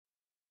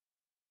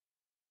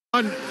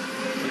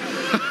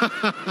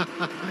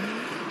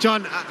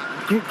John,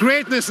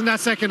 greatness in that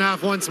second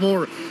half once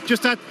more.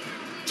 Just that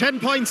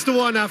 10 points to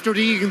 1 after the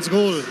Egan's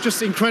goal.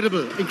 Just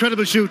incredible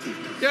shooting.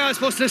 Yeah, I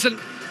suppose, listen,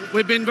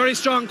 we've been very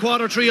strong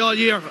quarter 3 all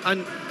year,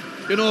 and,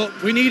 you know,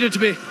 we needed to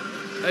be,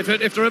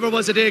 if there ever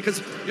was a day,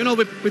 because, you know,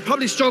 we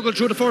probably struggled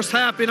through the first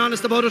half, being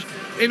honest about it.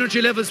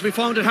 Energy levels, we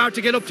found it hard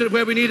to get up to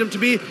where we need them to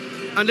be.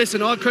 And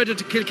listen, all credit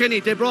to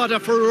Kilkenny. They brought a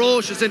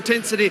ferocious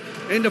intensity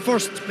in the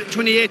first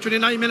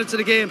 28-29 minutes of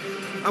the game,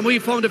 and we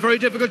found it very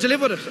difficult to live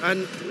with it.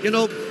 And, you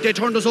know, they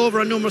turned us over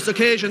on numerous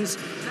occasions,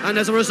 and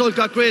as a result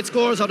got great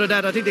scores out of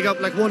that. I think they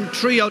got like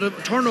 1-3 out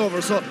of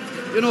turnover. So,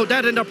 you know,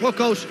 that in their puck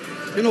out,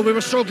 you know, we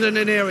were struggling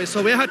in areas.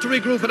 So we had to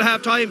regroup at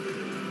half time.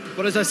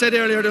 But as I said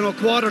earlier, you know,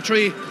 quarter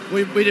 3,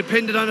 we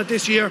depended on it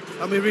this year,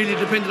 and we really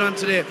depended on it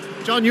today.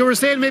 John, you were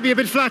saying maybe a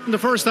bit flat in the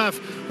first half.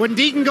 When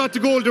Deegan got the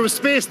goal, there was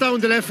space down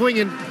the left wing,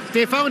 and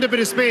they found a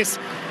bit of space.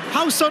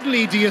 How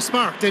suddenly do you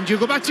spark then? Do you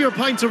go back to your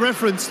points of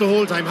reference the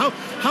whole time?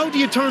 How do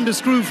you turn the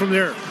screw from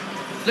there?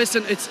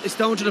 Listen, it's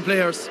down to the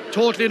players,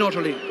 totally and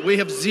utterly. We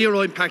have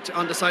zero impact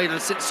on the side, and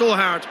it's so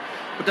hard.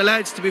 But the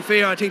lads, to be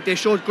fair, I think they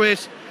showed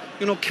great,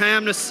 you know,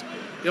 calmness.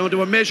 You know, they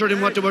were measured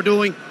in what they were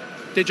doing.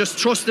 They just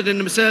trusted in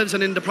themselves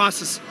and in the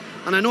process.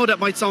 And I know that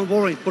might sound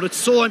boring, but it's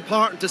so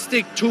important to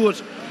stick to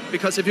it,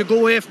 because if you go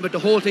away from it, the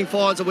whole thing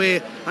falls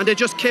away. And they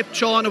just kept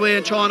chawing away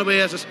at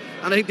it,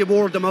 and I think they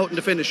wore them out in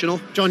the finish, you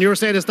know. John, you were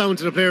saying it's down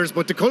to the players,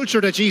 but the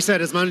culture that you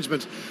said as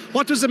management,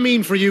 what does it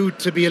mean for you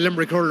to be a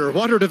Limerick hurler?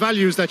 What are the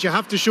values that you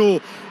have to show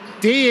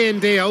day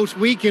in, day out,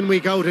 week in,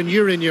 week out, and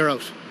year in, year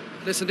out?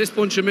 Listen, this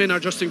bunch of men are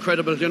just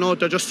incredible, you know.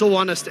 They're just so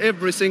honest.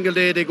 Every single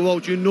day they go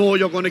out, you know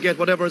you're going to get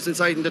whatever is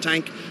inside in the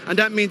tank, and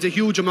that means a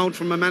huge amount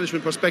from a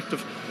management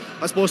perspective.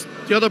 I suppose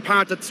the other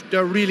part that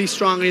they're really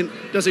strong in,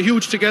 there's a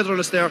huge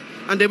togetherness there,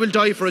 and they will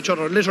die for each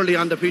other, literally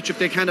on the pitch if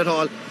they can at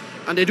all.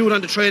 And they do it on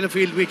the training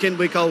field week in,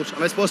 week out.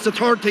 And I suppose the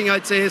third thing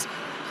I'd say is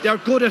they're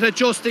good at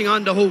adjusting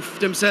on the hoof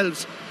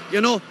themselves. You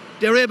know,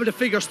 they're able to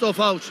figure stuff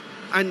out,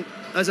 and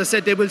as I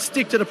said, they will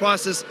stick to the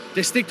process,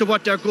 they stick to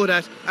what they're good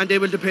at, and they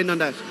will depend on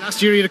that.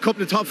 Last year you had a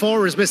couple of top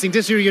forwards missing.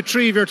 This year you had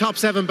 3 of your top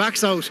 7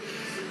 backs out.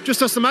 Just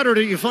doesn't matter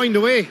that you find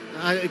a way.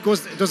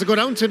 Does it go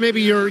down to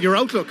maybe your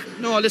outlook?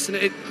 No, listen,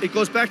 it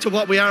goes back to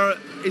what we are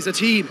as a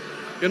team.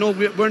 You know,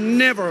 we're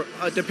never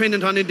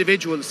dependent on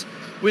individuals.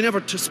 We never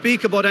to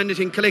speak about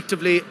anything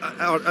collectively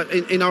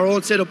in our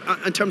own setup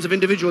in terms of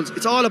individuals.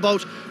 It's all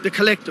about the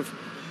collective.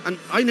 And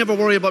I never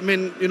worry about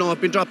men, you know, have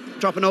been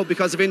dropping out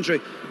because of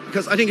injury,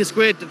 because I think it's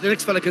great that the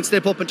next fella can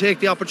step up and take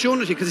the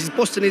opportunity, because he's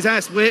busting his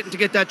ass waiting to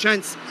get that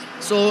chance.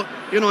 So,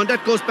 you know, and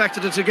that goes back to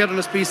the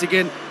togetherness piece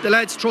again. The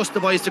lads trust the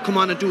boys to come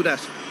on and do that.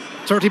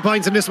 30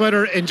 points in this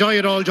weather. Enjoy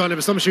it all, John. It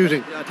was some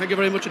shooting. Yeah, thank you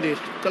very much indeed.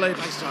 Delighted.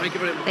 Thank you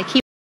very much.